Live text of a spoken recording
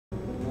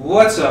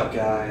What's up,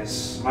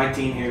 guys? Mike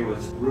Dean here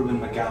with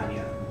Ruben.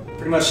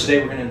 Pretty much today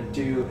we're going to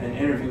do an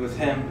interview with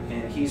him,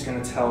 and he's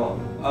going to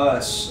tell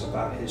us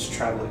about his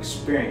travel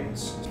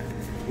experience.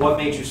 What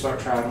made you start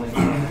traveling,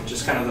 and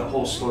just kind of the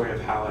whole story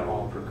of how it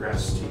all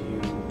progressed to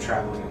you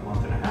traveling a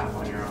month and a half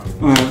on your own.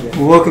 Alright,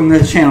 well, welcome to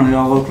the channel,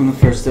 y'all. Welcome to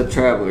First Step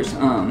Travelers.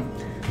 Like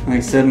I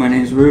said, my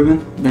name's Ruben.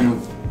 Been a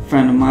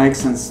friend of Mike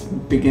since the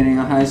beginning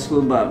of high school,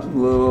 about a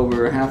little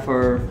over half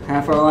our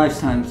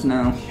lifetimes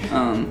now.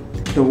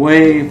 The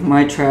way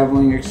my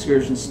traveling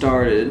excursion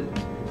started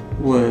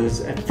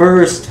was, at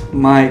first,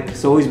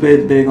 Mike's always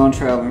been big on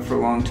traveling for a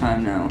long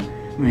time now.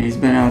 I mean, he's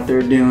been out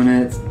there doing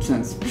it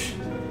since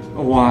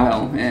a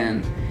while,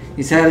 and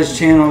he's had his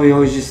channel. He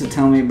always used to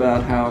tell me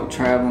about how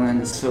traveling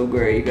is so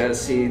great. You gotta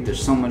see,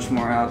 there's so much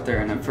more out there.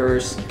 And at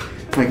first,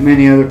 like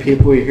many other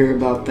people, you hear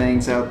about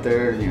things out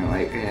there, and you're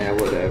like, yeah,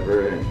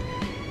 whatever. And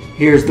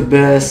here's the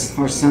best,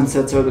 or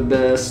sunsets are the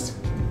best,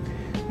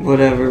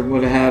 whatever,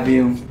 what have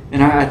you.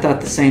 And I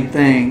thought the same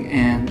thing,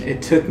 and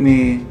it took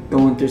me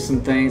going through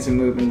some things and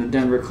moving to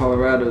Denver,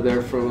 Colorado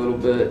there for a little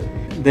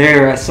bit.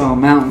 There I saw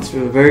mountains for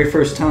the very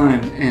first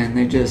time, and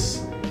they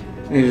just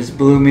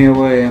blew me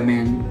away. I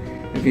mean,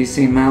 if you've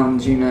seen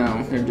mountains, you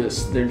know, they're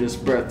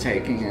just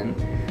breathtaking.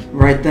 And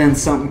right then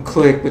something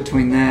clicked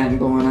between that and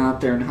going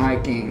out there and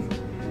hiking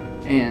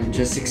and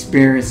just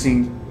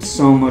experiencing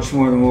so much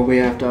more than what we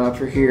have to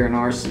offer here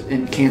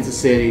in Kansas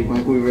City.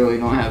 Like, we really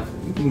don't have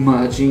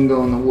much. You can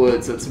go in the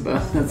woods, that's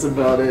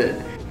about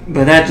it.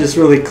 But that just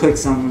really clicked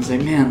something and say,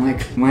 man,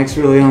 like, Mike's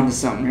really onto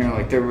something here.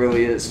 Like, there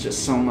really is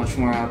just so much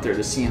more out there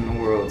to see in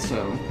the world.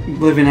 So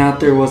living out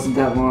there wasn't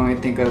that long. I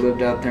think I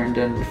lived out there in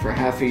Denver for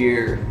half a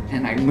year,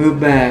 and I moved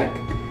back,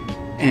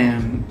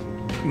 and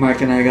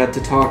Mike and I got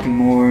to talking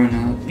more,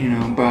 and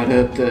brought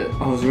up that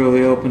I was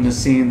really open to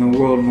seeing the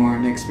world more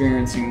and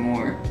experiencing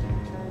more.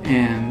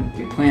 And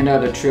we planned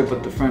out a trip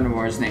with a friend of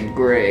ours named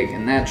Greg,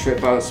 and that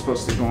trip I was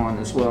supposed to go on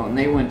as well, and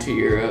they went to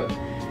Europe.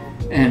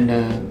 And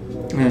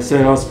I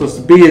said I was supposed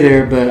to be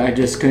there, but I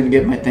just couldn't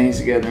get my things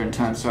together in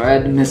time, so I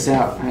had to miss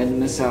out.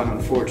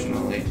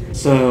 Unfortunately.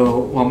 So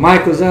while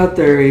Mike was out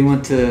there, he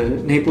went to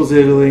Naples,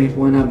 Italy,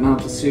 went up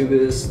Mount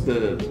Vesuvius,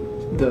 the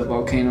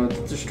volcano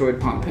that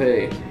destroyed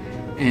Pompeii.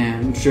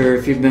 And I'm sure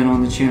if you've been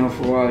on the channel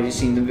for a while, you've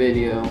seen the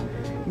video.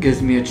 It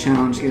gives me a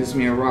challenge, gives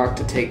me a rock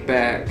to take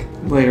back.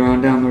 Later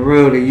on down the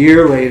road,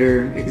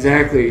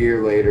 exactly a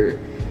year later,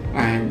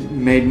 I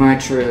made my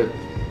trip,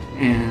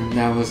 and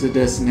that was the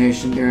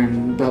destination.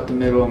 During about the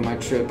middle of my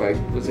trip, I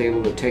was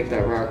able to take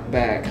that rock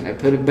back, and I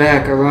put it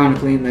back,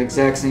 ironically, in the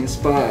exact same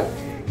spot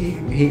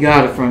he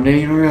got it from.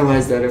 Didn't even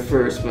realize that at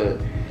first, but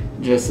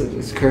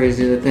it's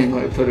crazy to think,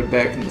 like, put it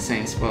back in the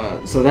same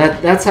spot. So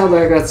that's how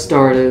that got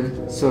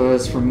started. So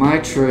as for my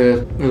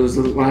trip, it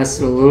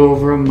lasted a little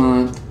over a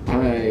month.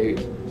 I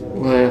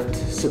left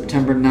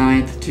September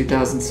 9th,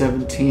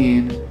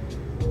 2017,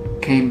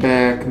 came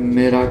back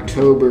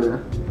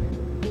mid-October.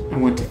 I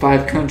went to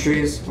 5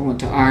 countries. I went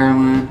to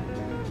Ireland,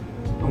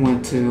 I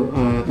went to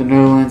the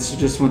Netherlands,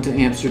 just went to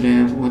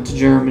Amsterdam, went to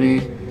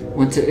Germany,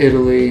 went to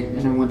Italy,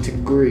 and I went to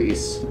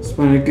Greece.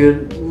 Spent a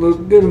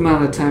good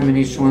amount of time in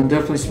each one.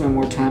 Definitely spent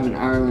more time in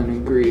Ireland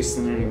and Greece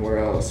than anywhere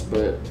else,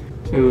 but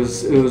it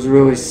was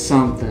really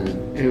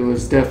something. It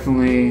was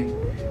definitely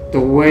the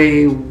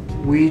way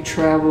we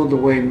traveled, the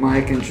way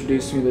Mike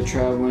introduced me to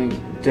traveling,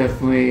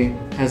 definitely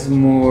has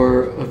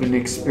more of an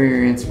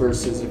experience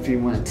versus if you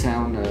went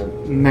down to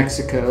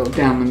Mexico,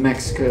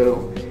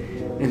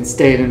 and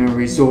stayed in a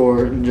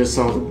resort and just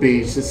saw the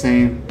beach. The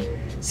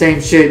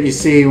same shit you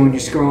see when you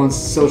scroll on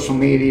social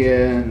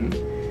media, and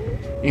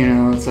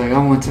it's like,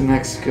 I went to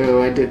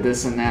Mexico, I did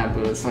this and that,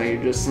 but it's like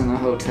you're just in a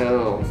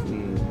hotel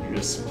and you're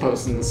just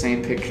posting the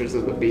same pictures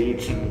of the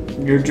beach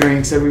and your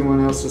drinks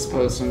everyone else is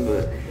posting.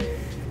 But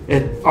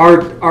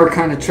our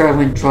kind of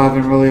traveling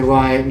really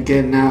light and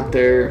getting out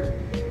there,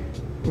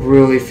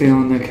 really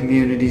feeling the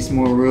communities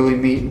more, really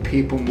meeting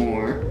people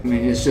more. I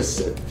mean, it's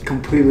just a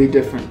completely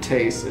different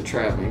taste of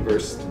traveling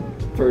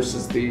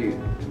versus the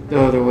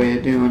other way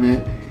of doing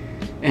it.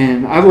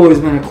 And I've always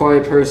been a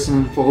quiet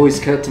person, I've always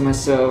kept to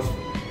myself,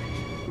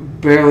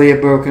 barely have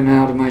broken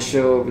out of my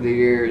shell over the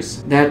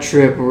years. That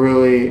trip it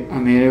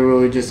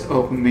really just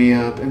opened me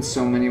up in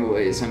so many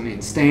ways. I mean,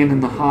 staying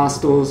in the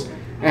hostels,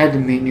 I had to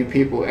meet new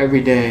people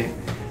every day.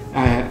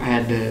 I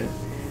had to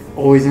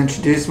always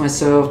introduce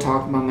myself,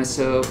 talk about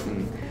myself,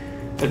 and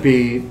I'd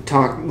be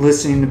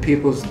listening to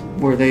people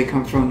where they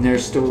come from, their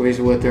stories,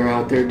 what they're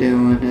out there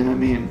doing. And I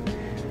mean,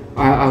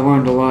 I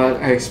learned a lot.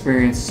 I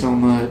experienced so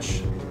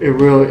much. It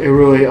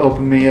really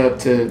opened me up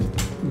to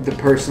the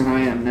person I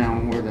am now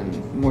more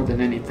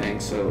than anything.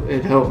 So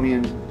it helped me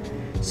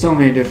in so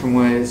many different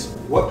ways.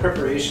 What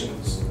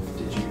preparations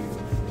did you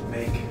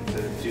make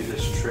to do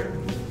this trip?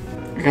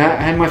 I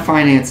had my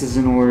finances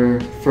in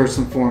order first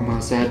and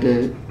foremost. I had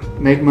to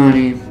make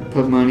money,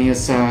 put money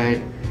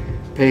aside,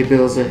 pay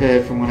bills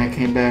ahead from when I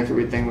came back.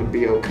 Everything would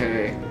be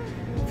okay.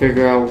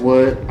 Figure out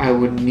what I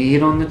would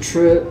need on the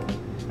trip,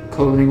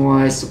 clothing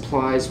wise,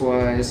 supplies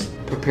wise.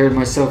 Prepared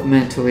myself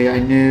mentally. I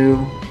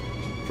knew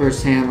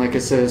firsthand, like I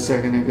said a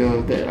second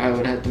ago, that I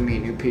would have to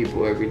meet new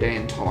people every day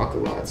and talk a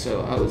lot.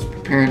 So I was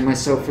preparing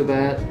myself for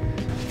that.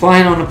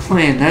 Flying on a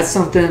plane, that's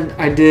something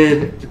I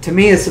did. To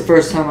me, it's the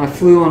first time I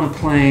flew on a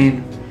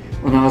plane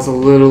when I was a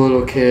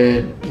little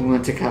kid. We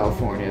went to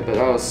California, but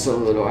I was so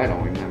little, I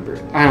don't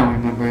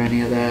remember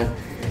any of that.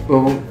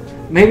 But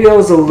maybe I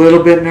was a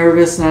little bit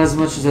nervous, not as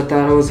much as I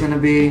thought I was going to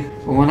be.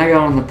 But when I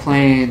got on the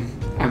plane,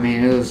 I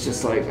mean, it was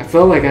just like, I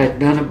felt like I had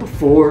done it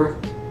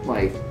before.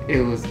 Like,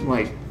 it was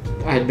like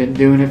I had been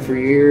doing it for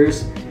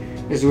years.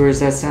 As weird as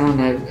that sound,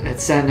 I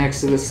had sat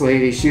next to this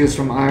lady. She was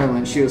from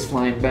Ireland. She was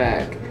flying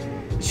back.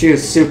 She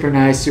was super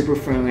nice, super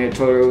friendly. I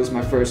told her it was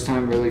my first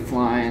time really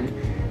flying,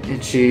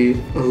 and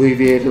she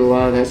alleviated a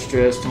lot of that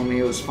stress, told me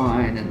it was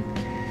fine,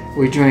 and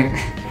we drank.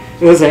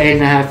 It was an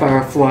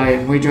 8.5-hour flight,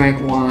 and we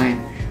drank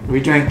wine.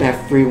 We drank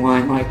that free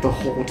wine like the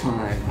whole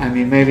time. I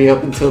mean, maybe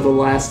up until the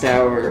last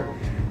hour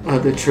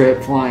of the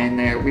trip flying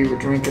there, we were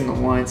drinking the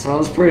wine. So I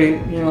was pretty,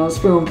 I was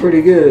feeling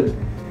pretty good.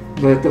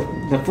 But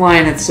the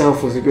flying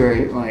itself was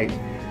great. Like,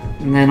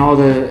 and then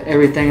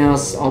everything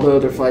else, all the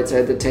other flights I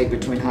had to take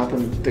between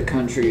hopping the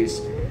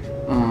countries,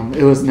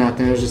 it was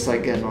nothing. It was just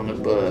like getting on a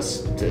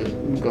bus to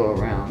go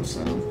around.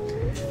 So,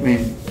 I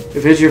mean,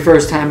 if it's your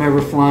first time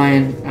ever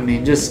flying, I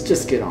mean,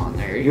 just get on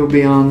there. You'll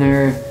be on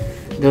there.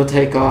 They'll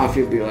take off.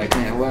 You'll be like,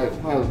 man,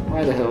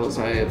 why the hell was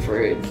I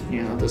afraid?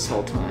 This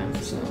whole time.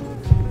 So,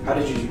 how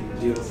did you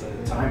deal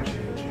with the time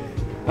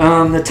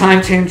change? The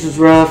time change was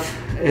rough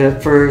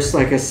at first.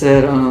 Like I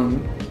said,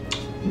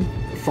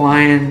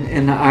 flying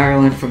into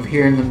Ireland from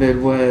here in the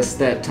Midwest,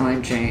 that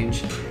time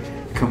change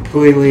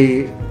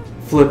completely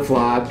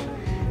flip-flopped.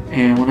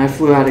 And when I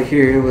flew out of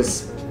here,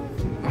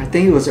 I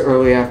think it was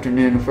early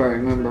afternoon if I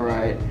remember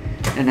right.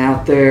 And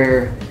out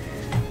there,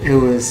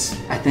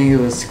 I think it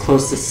was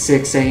close to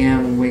 6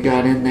 a.m. when we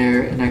got in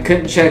there, and I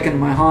couldn't check into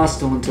my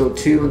hostel until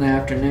 2 in the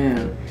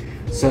afternoon.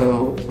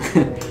 So,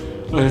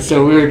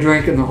 so we were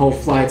drinking the whole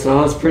flight, so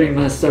I was pretty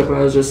messed up. I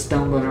was just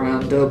stumbling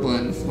around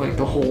Dublin like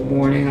the whole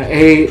morning. I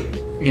ate,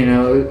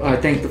 I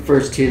think the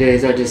first 2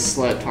 days I just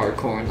slept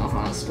hardcore in the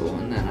hostel,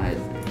 and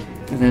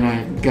then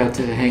I got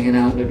to hanging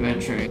out and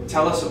adventuring.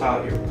 Tell us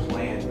about your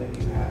plan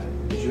that you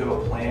had. Did you have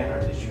a plan,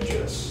 or did you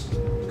just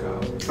go?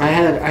 I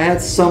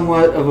had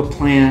somewhat of a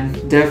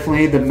plan.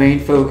 Definitely the main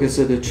focus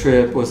of the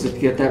trip was to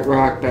get that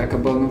rock back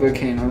above the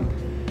volcano.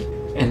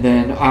 And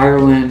then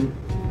Ireland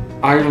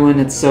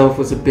itself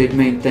was a big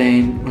main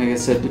thing. Like I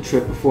said, the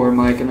trip before,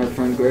 Mike and our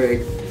friend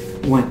Greg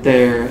went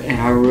there, and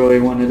I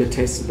really wanted a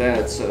taste of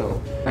that.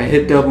 So I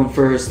hit Dublin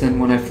first, then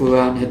when I flew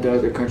out and hit the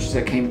other countries,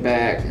 I came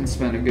back and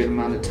spent a good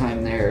amount of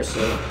time there.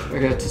 So I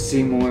got to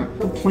see more.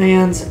 The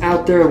plans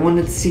out there, I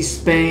wanted to see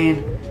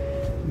Spain,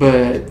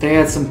 but they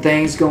had some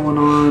things going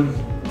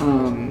on.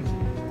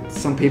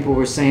 Some people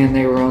were saying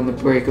they were on the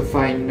break of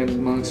fighting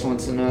amongst one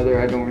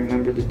another. I don't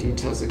remember the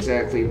details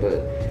exactly,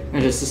 but I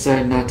just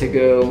decided not to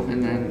go.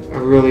 And then I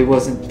really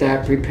wasn't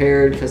that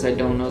prepared because I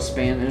don't know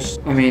Spanish.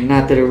 I mean,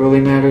 not that it really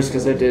matters,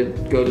 because I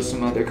did go to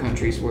some other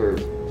countries where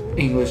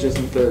English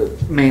isn't the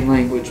main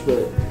language,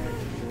 but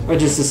I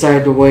just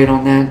decided to wait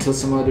on that until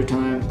some other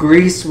time.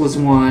 Greece was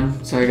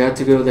one, so I got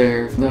to go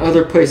there. The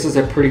other places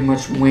I pretty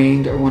much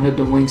winged. I wanted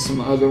to wing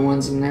some other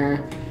ones in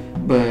there,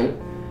 but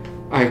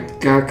I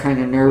got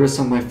kind of nervous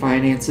on my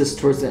finances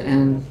towards the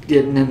end,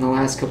 getting in the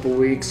last couple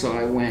weeks, so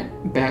I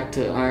went back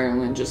to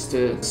Ireland just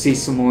to see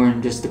some more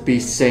and just to be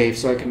safe,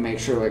 so I can make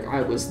sure like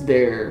I was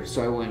there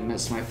so I wouldn't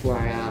miss my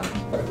fly out.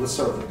 All right, let's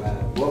start with the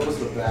bad. What was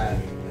the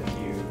bad that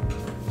you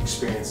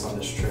experienced on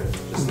this trip,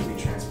 just to be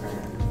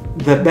transparent?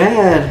 The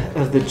bad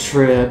of the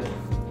trip,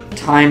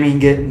 timing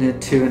getting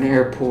it to an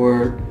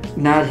airport,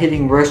 not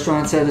hitting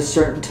restaurants at a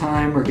certain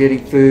time or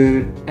getting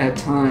food at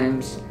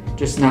times,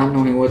 just not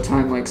knowing what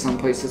time like some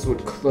places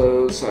would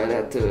close, so I'd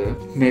have to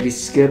maybe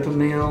skip a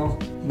meal.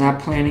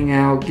 Not planning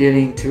out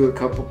getting to a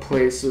couple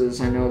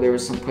places. I know there were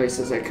some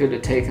places I could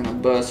have taken a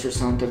bus or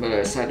something, but I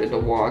decided to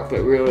walk.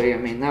 But really, I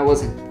mean, that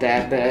wasn't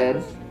that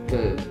bad.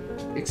 The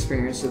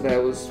experience of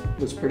that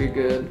was pretty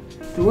good.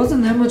 There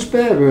wasn't that much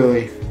bad,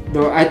 really.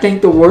 Though I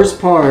think the worst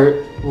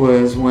part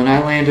was when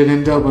I landed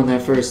in Dublin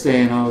that first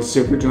day and I was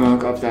super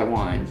drunk off that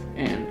wine,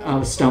 and I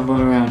was stumbling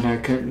around and I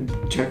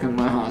couldn't check in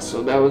my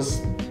hostel. That was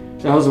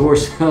the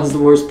worst. That was the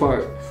worst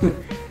part.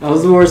 That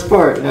was the worst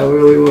part. That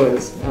really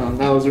was.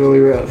 That was really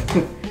rough.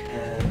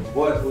 And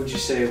what would you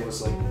say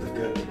was like the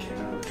good that came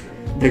out of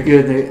the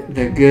trip?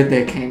 The good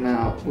that came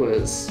out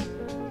was,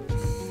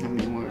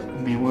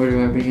 where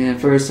do I begin?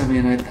 First,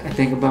 I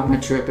think about my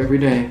trip every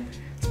day.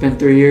 It's been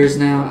 3 years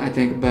now. I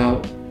think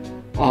about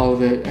all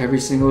of it every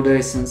single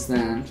day since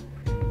then.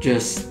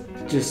 Just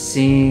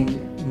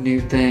seeing new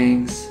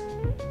things,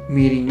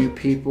 meeting new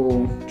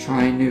people,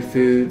 trying new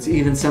foods,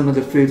 even some of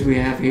the foods we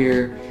have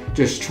here,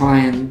 just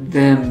trying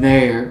them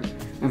there.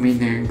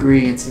 Their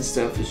ingredients and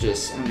stuff is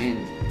just,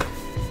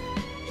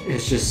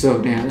 it's just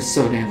so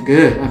damn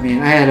good. I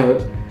had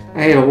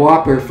a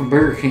Whopper from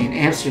Burger King in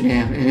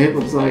Amsterdam, and it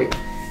was like,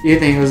 you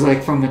think it was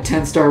like from a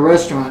 10-star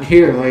restaurant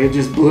here, like it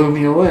just blew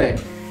me away.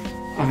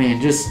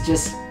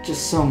 Just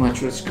just so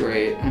much was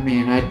great. I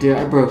mean,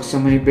 I broke so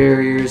many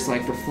barriers,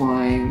 like the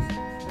flying,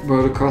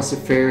 rode across a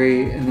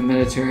ferry in the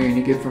Mediterranean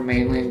to get from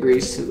mainland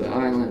Greece to the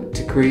island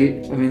to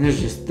Crete. I mean, there's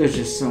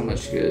just so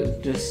much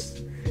good.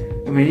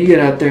 I mean, you get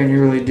out there and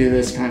you really do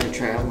this kind of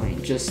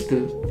traveling. Just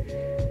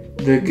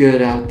the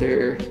good out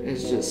there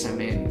is just, I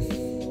mean,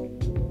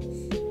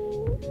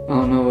 I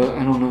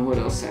don't know what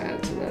else to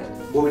add to that.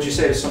 What would you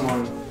say to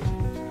someone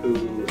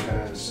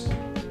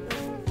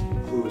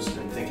who's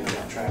been thinking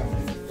about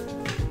traveling,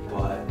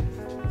 but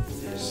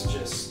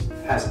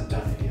hasn't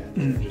done it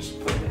yet, just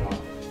putting it off?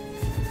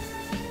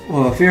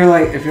 Well, if you're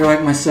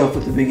like myself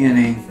at the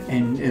beginning,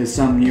 and it's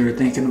something you were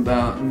thinking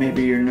about, and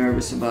maybe you're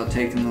nervous about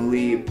taking the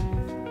leap,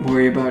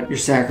 worry about your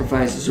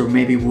sacrifices or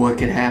maybe what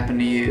could happen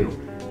to you.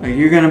 Like,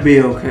 you're gonna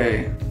be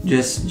okay. You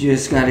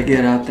just gotta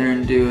get out there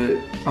and do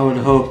it. I would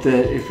hope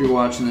that if you're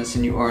watching this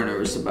and you are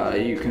nervous about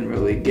it, you can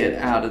really get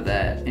out of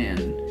that.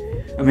 And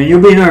I mean,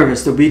 you'll be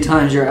nervous. There'll be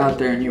times you're out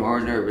there and you are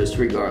nervous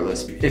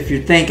regardless. If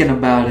you're thinking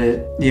about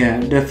it, yeah,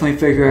 definitely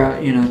figure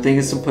out, think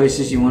of some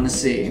places you want to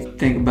see.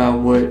 Think about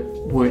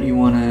what you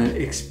want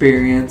to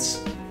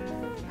experience,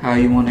 how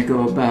you want to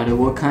go about it.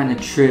 What kind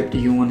of trip do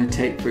you want to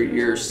take for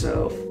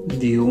yourself?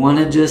 Do you want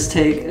to just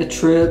take a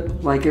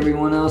trip like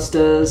everyone else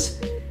does?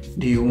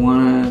 Do you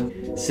want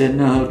to sit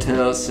in a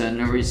hotel, sit in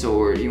a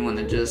resort? You want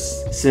to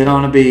just sit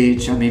on a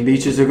beach? I mean,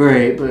 beaches are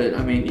great, but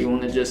I mean, you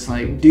want to just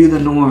like do the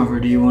norm, or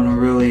do you want to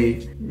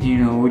really,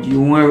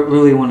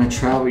 really want to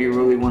travel? You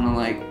really want to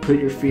like put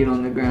your feet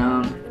on the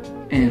ground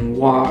and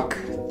walk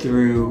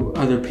through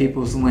other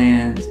people's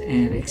lands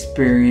and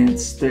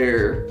experience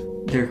their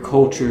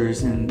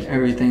cultures and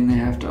everything they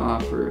have to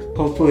offer.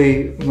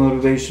 Hopefully,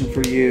 motivation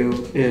for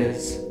you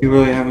is you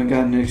really haven't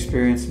gotten to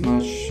experience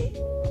much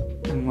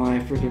in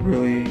life, or to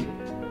really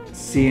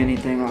see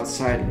anything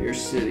outside of your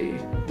city,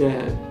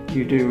 that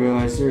you do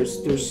realize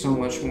there's so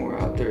much more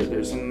out there.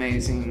 There's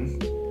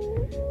amazing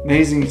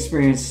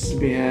experiences to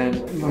be had.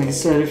 Like I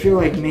said, if you're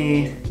like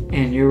me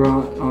and you're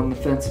on the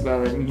fence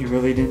about it and you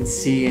really didn't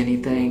see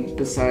anything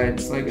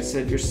besides, like I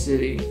said, your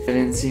city, I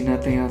didn't see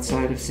nothing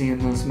outside of seeing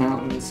those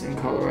mountains in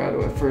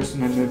Colorado at first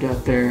when I moved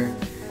out there.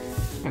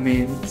 I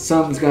mean,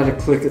 something's got to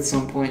click at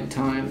some point in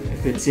time.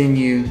 If it's in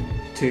you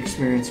to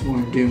experience more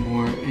and do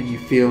more, and you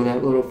feel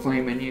that little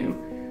flame in you,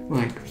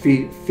 like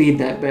feed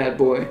that bad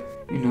boy.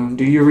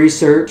 Do your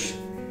research,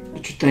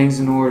 get your things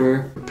in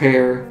order,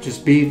 prepare.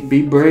 Just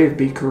be brave,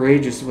 be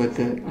courageous with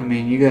it. I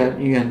mean, you got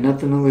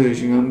nothing to lose.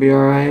 You're gonna be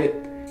all right.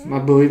 I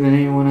believe in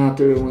anyone out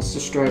there that wants to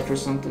strive for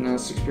something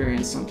else,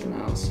 experience something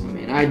else. I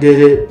mean, I did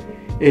it.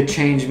 It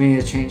changed me.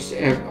 It changed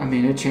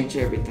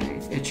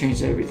everything. It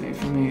changed everything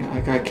for me.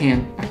 Like, I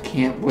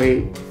can't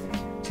wait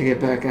to get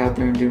back out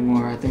there and do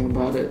more. I think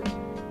about it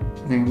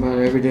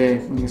every day.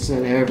 Like I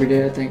said, every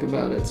day I think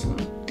about it. So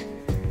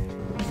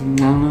I don't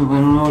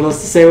know what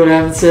else to say, what I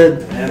haven't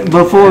said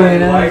before.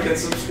 Like and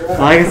subscribe.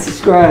 Like and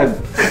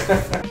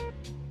subscribe.